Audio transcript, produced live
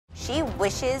She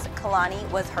wishes Kalani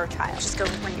was her child. Just go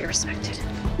when you're respected.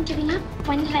 I'm giving up.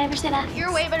 When did I ever say that?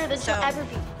 You're way better than she'll ever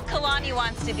be. Kalani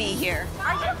wants to be here.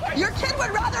 Your kid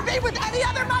would rather be with any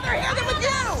other mother here than with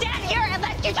you! Stand here and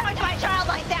let you talk to my child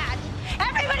like that!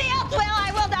 Everybody else will,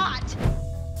 I will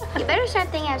not! You better start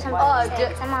thinking of something to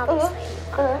say, 'cause I'm obviously.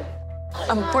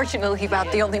 Unfortunately, about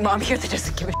the only mom here that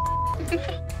doesn't give a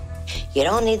You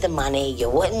don't need the money. You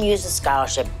wouldn't use a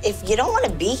scholarship. If you don't want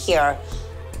to be here,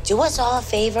 do us all a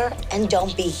favor and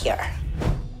don't be here.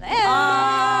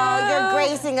 Oh, you're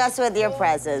gracing us with your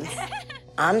presence.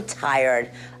 I'm tired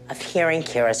of hearing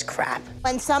Kira's crap.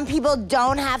 When some people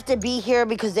don't have to be here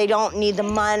because they don't need the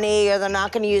money or they're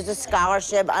not going to use a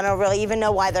scholarship, I don't really even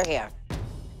know why they're here.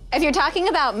 If you're talking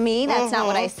about me, that's not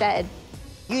what I said.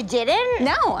 You didn't?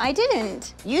 No, I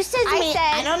didn't. You said to me,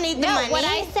 I don't need the money. No, what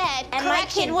I said, and my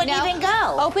kid wouldn't even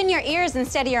go. Open your ears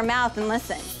instead of your mouth and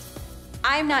listen.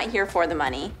 I'm not here for the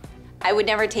money. I would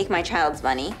never take my child's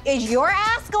money. Is your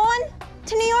ass going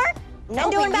to New York? No,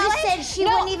 and doing but ballet? you said she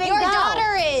wouldn't even your go.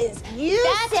 daughter is.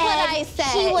 That's what I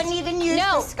said. She wouldn't even use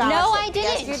the scholarship. No, I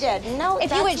didn't. Yes, you did. No, if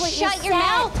that's you would what shut you your said.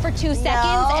 mouth for 2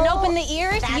 seconds and open the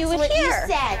ears, that's you would what hear.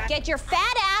 You said. Get your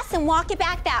fat ass and walk it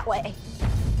back that way.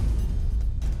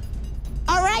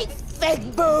 All right,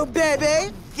 fake boob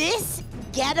baby. This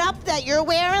getup that you're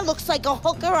wearing looks like a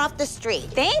hooker off the street.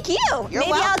 Thank you. You're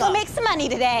Maybe I'll go welcome. make some money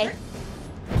today.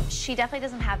 She definitely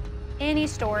doesn't have any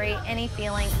story, any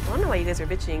feeling. I don't know why you guys are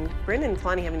bitching. Bryn and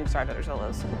Kalani haven't even started their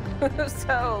solos.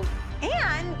 So.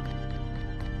 And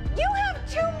you have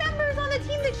 2 members on the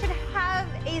team that should have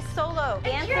a solo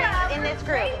dancing in this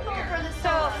group.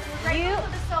 So you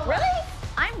really?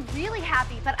 I'm really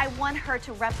happy, but I want her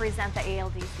to represent the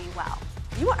ALDC well.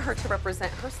 You want her to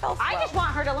represent herself well. I just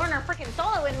want her to learn her freaking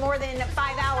solo in more than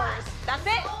 5 hours. That's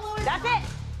it. That's it.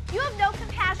 You have no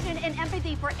compassion and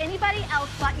empathy for anybody else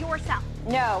but yourself.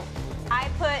 No, I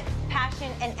put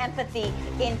passion and empathy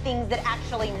in things that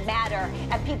actually matter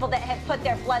and people that have put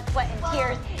their blood, sweat, and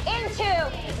tears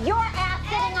into your ass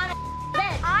sitting on a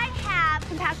bed. I have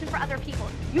compassion for other people.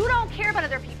 You don't care about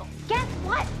other people. Guess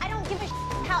what? I don't give a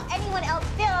how anyone else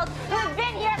feels who's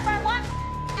been here for 1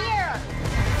 year.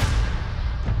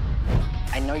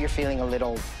 I know you're feeling a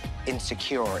little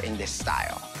insecure in this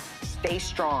style. Stay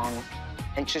strong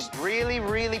and just really,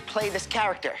 really play this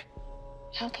character.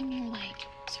 How come you're, like,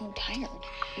 so tired?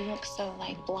 You look so,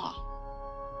 like, blah.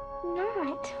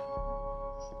 Not.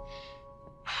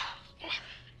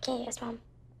 Okay, yes, Mom.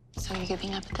 So you're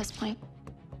giving up at this point?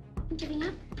 I'm giving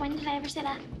up? When did I ever say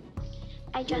that?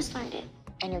 I just learned it.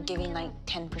 And you're giving, like,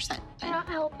 10% You're then? not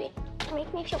helping. You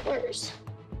make me feel worse.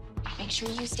 Make sure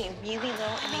you stay really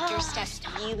low and make your steps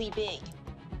really big.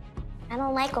 I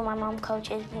don't like when my mom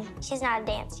coaches me. She's not a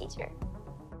dance teacher.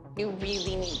 You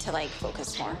really need to, like,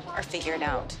 focus more or figure it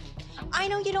out. I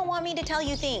know you don't want me to tell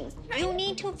you things. You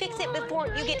need to fix it before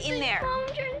you get in there. Mom,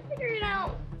 I'm trying to figure it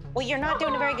out. Well, you're not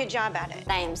doing a very good job at it.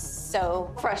 I am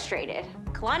so frustrated.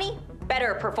 Kalani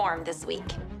better perform this week.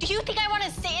 Do you think I want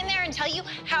to sit in there and tell you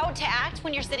how to act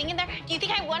when you're sitting in there? Do you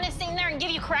think I want to sit in there and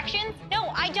give you corrections? No,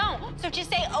 I don't. So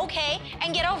just say okay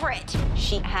and get over it.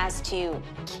 She has to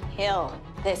kill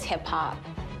this hip hop,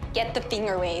 get the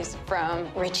finger waves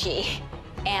from Richie,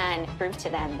 and prove to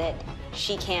them that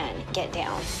she can get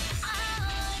down.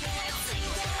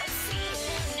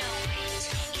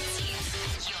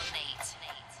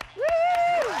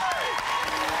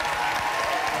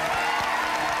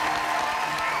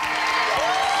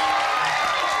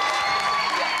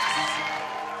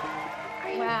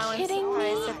 Wow, I'm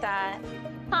surprised at that.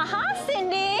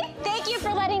 Cindy. Thank you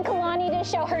for letting Kalani to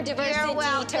show her diversity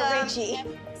to Richie.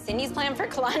 Cindy's plan for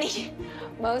Kalani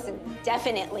most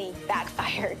definitely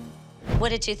backfired. What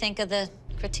did you think of the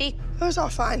critique? It was all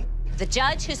fine. The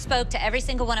judge who spoke to every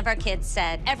single one of our kids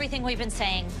said everything we've been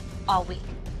saying all week.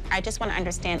 I just want to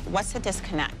understand, what's the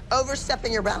disconnect?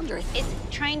 Overstepping your boundary. It's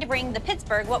trying to bring the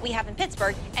Pittsburgh, what we have in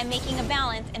Pittsburgh, and making a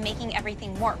balance and making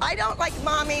everything work. I don't like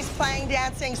mommies playing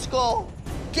dancing school.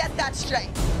 Get that straight.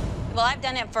 Well, I've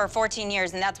done it for 14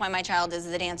 years, and that's why my child is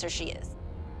the dancer she is.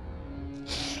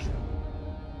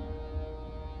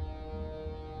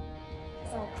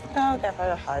 Oh, give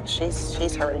her a hug.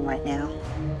 She's hurting right now.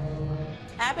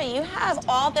 Abby, you have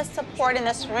all the support in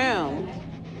this room.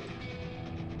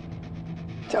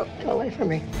 Don't go away from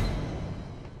me.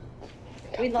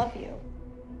 We love you.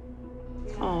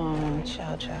 Oh,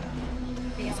 Jojo.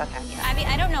 It's okay. Abby,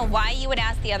 I don't know why you would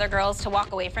ask the other girls to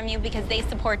walk away from you because they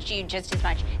support you just as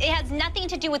much. It has nothing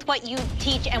to do with what you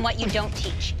teach and what you don't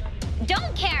teach.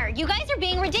 Don't care. You guys are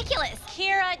being ridiculous.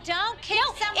 Kira, don't kick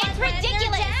someone it's when they're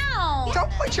ridiculous. down.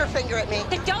 Don't point your finger at me.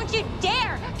 Don't you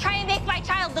dare try and make my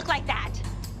child look like that.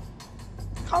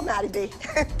 Call Maddie B.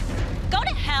 Go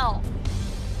to hell.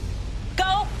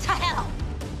 Go to hell.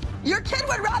 Your kid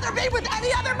would rather be with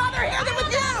any other mother here than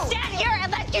with you. Stand here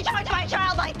and let you talk to my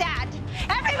child like that.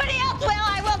 Everybody else will,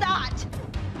 I will not.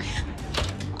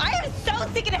 I am so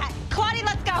sick of that. Kalani,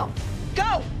 let's go.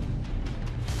 Go.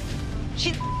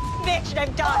 She's a bitch and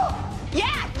I'm done. Oh.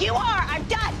 Yeah, you are. I'm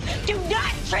done. Do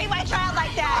not treat my child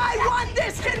like that. I want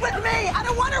this kid with me. I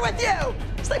don't want her with you.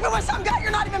 Sleeping with some guy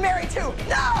you're not even married to.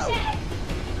 No.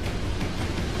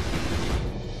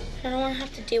 I don't want to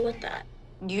have to deal with that.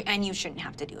 You shouldn't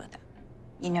have to deal with that.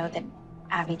 You know that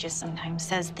Abby just sometimes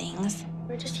says things.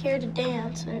 We're just here to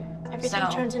dance, and everything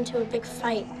turns into a big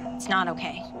fight. It's not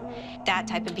okay. That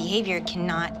type of behavior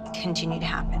cannot continue to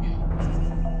happen.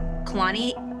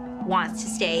 Kalani wants to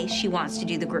stay. She wants to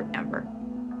do the group number.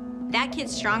 That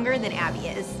kid's stronger than Abby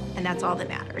is, and that's all that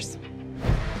matters.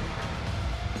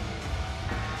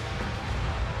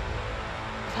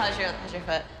 How's your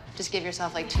foot? Just give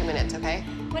yourself like 2 minutes, okay?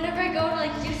 Whenever I go to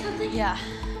like do something, Yeah.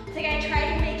 it's like I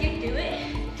try to make it do it.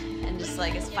 And just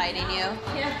like it's fighting you?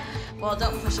 Yeah. Well,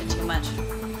 don't push it too much.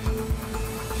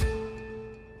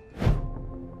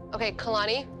 Okay,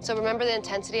 Kalani, so remember the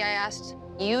intensity I asked?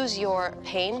 Use your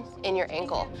pain in your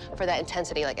ankle for that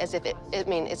intensity, like as if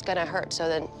it's gonna hurt. So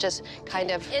then just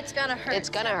kind of... It's gonna hurt. It's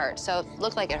gonna hurt, so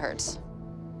look like it hurts.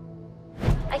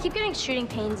 I keep getting shooting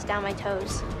pains down my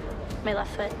toes, my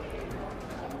left foot.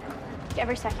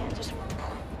 Every second, just...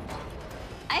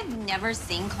 I've never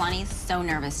seen Kalani so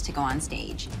nervous to go on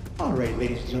stage. All right,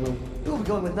 ladies and gentlemen, we'll be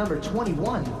going with number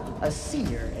 21, a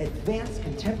senior advanced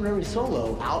contemporary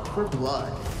solo, Out for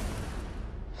Blood. Oh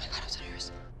my God, I'm so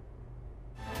nervous.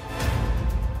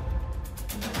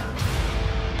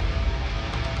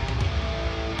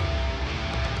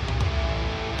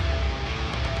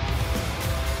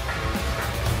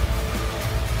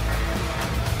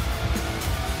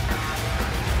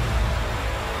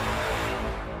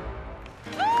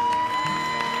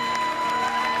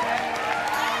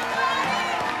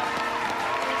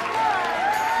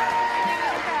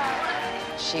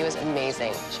 She was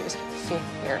amazing. She was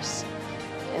fierce,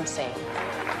 insane.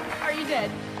 Are you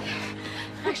dead?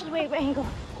 Actually, wait, my ankle.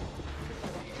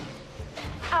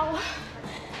 Ow.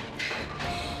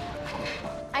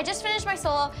 I just finished my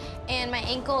solo, and my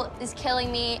ankle is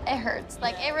killing me. It hurts.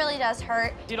 Like, it really does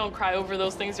hurt. You don't cry over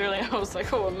those things, really. I was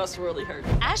like, oh, it must really hurt.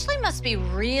 Ashley must be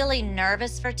really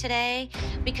nervous for today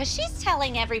because she's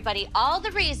telling everybody all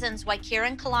the reasons why Kira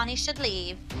and Kalani should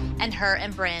leave and her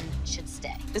and Bryn should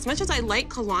stay. As much as I like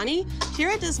Kalani,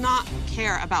 Kira does not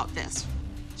care about this.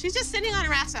 She's just sitting on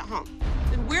her ass at home.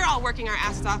 And we're all working our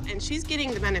asses off, and she's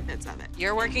getting the benefits of it.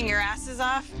 You're working your asses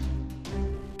off?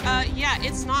 Yeah,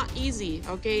 it's not easy,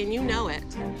 okay? And you know it.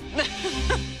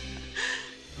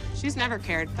 She's never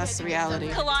cared. That's the reality.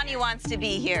 Kalani wants to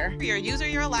be here. You're a user,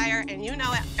 you're a liar, and you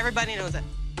know it. Everybody knows it.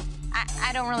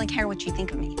 I don't really care what you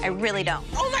think of me. I really don't.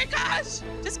 Oh my gosh!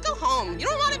 Just go home. You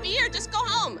don't want to be here, just go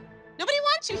home. Nobody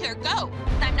wants you here, go.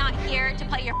 I'm not here to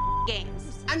play your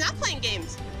games. I'm not playing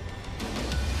games.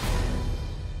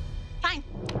 Fine.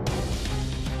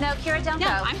 No, Kira, don't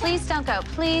go. Please don't go.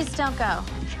 Please don't go.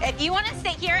 If you want to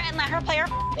sit here and let her play her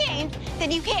games,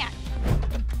 then you can.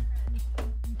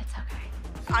 It's okay.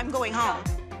 I'm going home.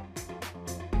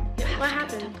 What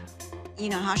happened? You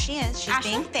know how she is. She's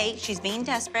being fake. She's being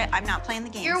desperate. I'm not playing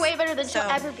the games. You're way better than she'll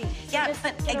ever be. Yeah,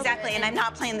 but exactly, and I'm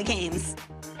not playing the games.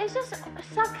 It just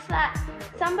sucks that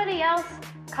somebody else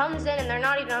comes in and they're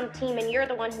not even on the team and you're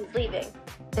the one who's leaving.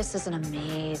 This is an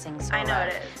amazing solo. I know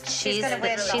it is. She's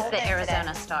the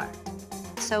Arizona star.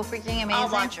 So freaking amazing. I'll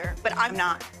watch her, but I'm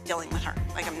not dealing with her.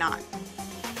 Like, I'm not.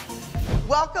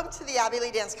 Welcome to the Abby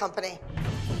Lee Dance Company.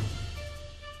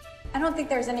 I don't think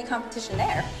there's any competition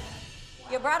there.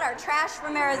 You brought our trash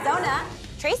from Arizona.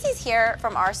 Tracy's here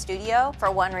from our studio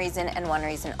for one reason and one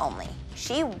reason only.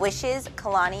 She wishes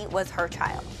Kalani was her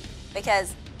child.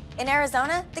 Because in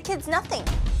Arizona, the kid's nothing.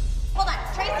 Hold on,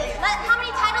 Tracy, how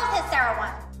many titles has Sarah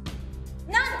won?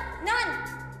 None.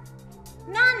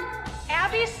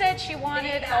 Abby said she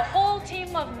wanted a whole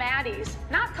team of Maddies,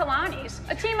 not Kalani's,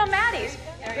 a team of Maddies.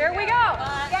 Here we go.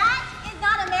 That is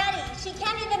not a Maddie. She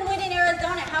can't even win in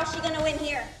Arizona. How's she gonna win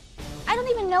here? I don't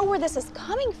even know where this is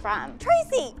coming from.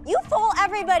 Tracy, you fool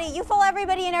everybody. You fool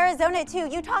everybody in Arizona too.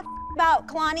 You talk about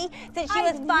Kalani since she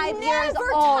was 5 years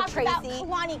old, Tracy. About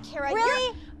Kalani, Kira.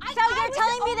 Really? So you're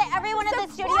telling me that everyone at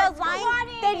the studio is lying?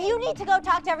 Kalani. Then you need to go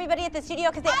talk to everybody at the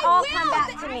studio because they all come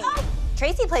back to me.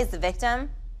 Tracy plays the victim,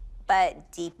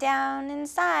 but deep down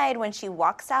inside, when she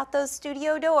walks out those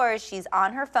studio doors, she's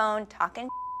on her phone talking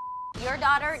Your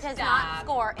daughter does not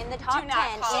score in the top 10 in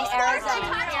Arizona.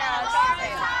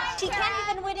 She can't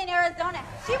even win in Arizona.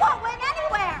 She won't win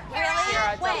anywhere.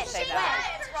 Really? Win.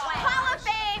 Hall of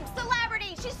Fame,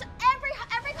 celebrity. She's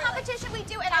every competition we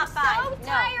do, and I'm so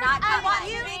tired Not of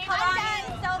you. I'm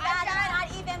Kalani done. so bad it's not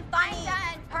even funny.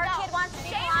 Her kid wants to be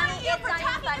Kalani. It's not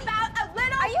even funny. About a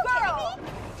little Are you girl. kidding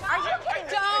me? Are you kidding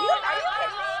me? Are you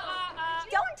kidding me?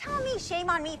 Don't tell me shame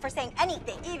on me for saying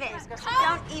anything. Don't even.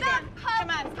 Come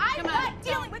on. I'm not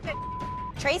dealing with it.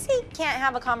 Tracy can't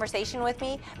have a conversation with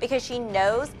me because she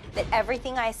knows that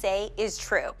everything I say is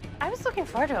true. I was looking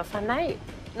forward to a fun night,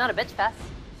 not a bitch fest.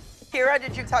 Kira,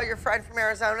 did you tell your friend from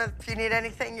Arizona if you need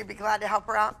anything, you'd be glad to help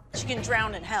her out? She can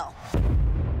drown in hell.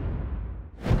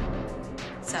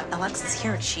 So Alexa's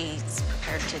here. She's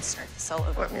prepared to start the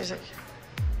solo. What music?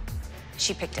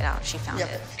 She picked it out. She found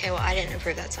it. Okay, well, I didn't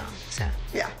approve that song, so.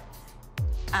 Yeah.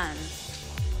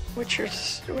 What's your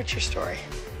story?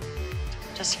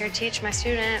 Just here to teach my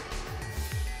student.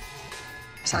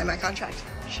 Sign my contract.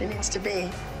 She needs to be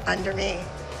under me.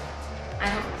 I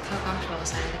don't feel comfortable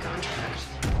signing the contract.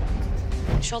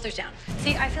 Shoulders down.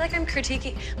 See, I feel like I'm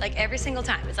critiquing, like, every single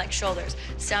time. It's like shoulders,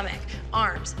 stomach,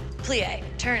 arms, plie,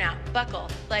 turnout, buckle.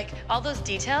 Like, all those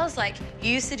details, like,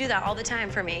 you used to do that all the time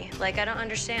for me. Like, I don't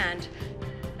understand.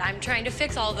 I'm trying to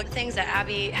fix all the things that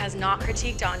Abby has not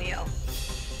critiqued on you.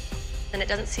 And it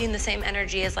doesn't seem the same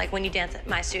energy as, like, when you dance at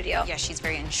my studio. Yeah, she's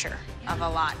very unsure of a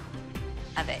lot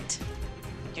of it.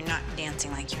 You're not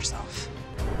dancing like yourself.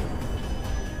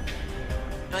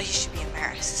 Well, you should be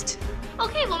embarrassed.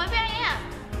 Okay, well, maybe I am.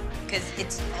 Because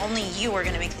it's only you who are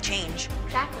gonna make the change.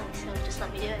 Exactly, so just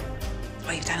let me do it.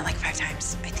 Well, you've done it like 5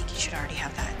 times. I think you should already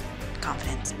have that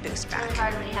confidence boost back. It's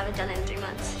hard when you haven't done it in 3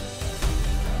 months.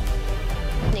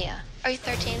 Nia, are you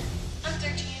 13? I'm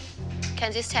 13.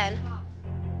 Kenzie's 10.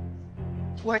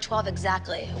 We're 12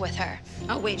 exactly with her.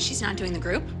 Oh, wait, she's not doing the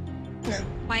group? No.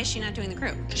 Why is she not doing the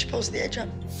group? She pulls the edge up.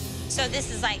 So this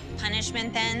is like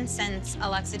punishment then, since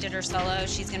Alexa did her solo,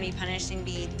 she's gonna be punished and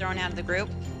be thrown out of the group?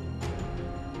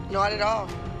 Not at all.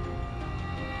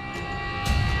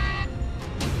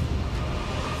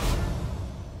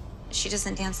 If she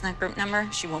doesn't dance in that group number,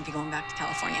 she won't be going back to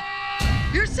California.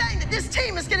 You're saying that this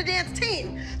team is gonna dance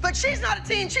teen, but she's not a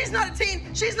teen, she's not a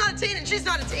teen, she's not a teen, and she's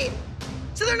not a teen.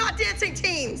 So they're not dancing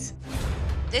teens.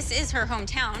 This is her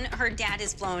hometown. Her dad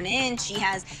is flown in. She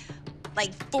has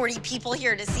like 40 people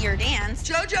here to see her dance.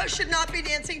 JoJo should not be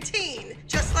dancing teen,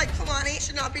 just like Kalani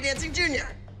should not be dancing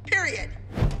junior, period.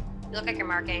 You look like you're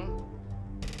marking.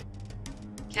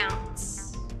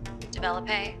 Counts. Develop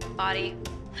A, body.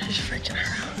 She's freaking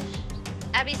her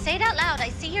out. Abby, say it out loud. I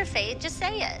see your face. Just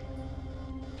say it.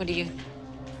 What do you?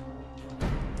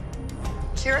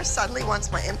 Kira suddenly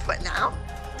wants my input now?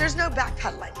 There's no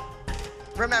backpedaling.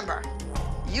 Remember,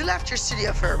 you left your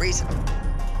studio for a reason.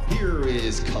 Here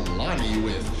is Kalani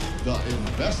with The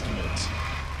Investment.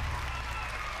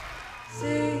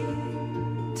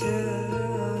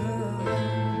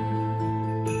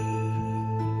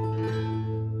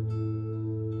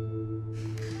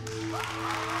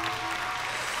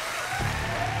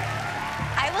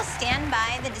 I will stand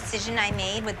by the decision I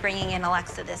made with bringing in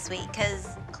Alexa this week, because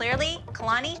clearly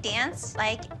Kalani danced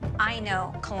like I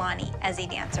know Kalani as a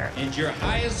dancer. And your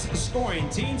highest scoring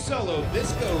teen solo,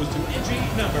 this goes to entry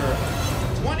number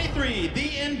 23,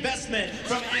 The Investment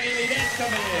from AUDC Dance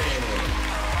Company.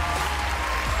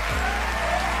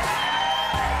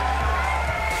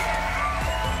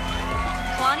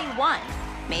 Kalani won.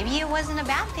 Maybe it wasn't a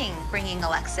bad thing bringing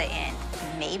Alexa in.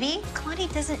 Maybe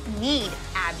Kalani doesn't need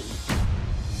Abby.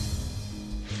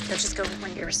 Let's just go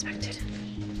when you're respected.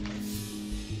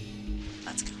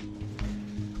 Let's go.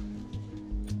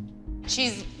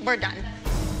 We're done.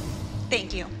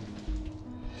 Thank you.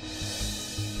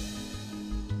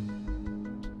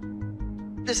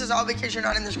 This is all because you're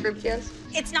not in this group dance?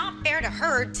 It's not fair to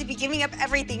her to be giving up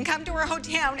everything, come to her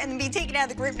hometown, and then be taken out of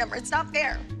the group number. It's not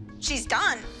fair. She's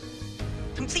done.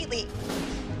 Completely.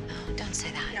 Oh, don't say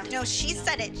that. No, she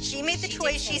said it. She made the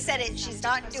choice. She said it. She's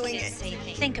not doing it.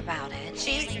 Think about it.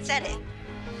 She said it.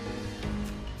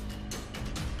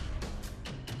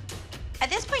 At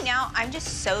this point now, I'm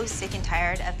just so sick and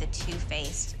tired of the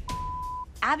two-faced.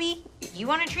 Abby, you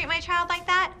want to treat my child like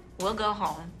that? We'll go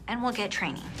home and we'll get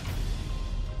training.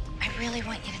 I really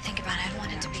want you to think about it. I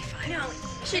want it to be fine. No,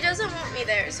 she doesn't want me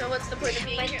there, so what's the point of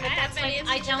being here?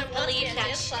 I don't believe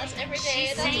that. Class every day.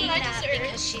 She's saying that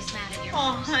because she's mad at your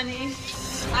mom. Oh, honey.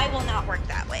 I will not work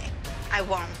that way. I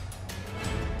won't.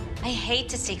 I hate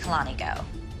to see Kalani go.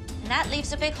 And that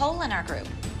leaves a big hole in our group.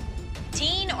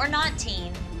 Teen or not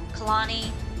teen,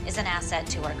 Kalani is an asset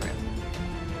to our group.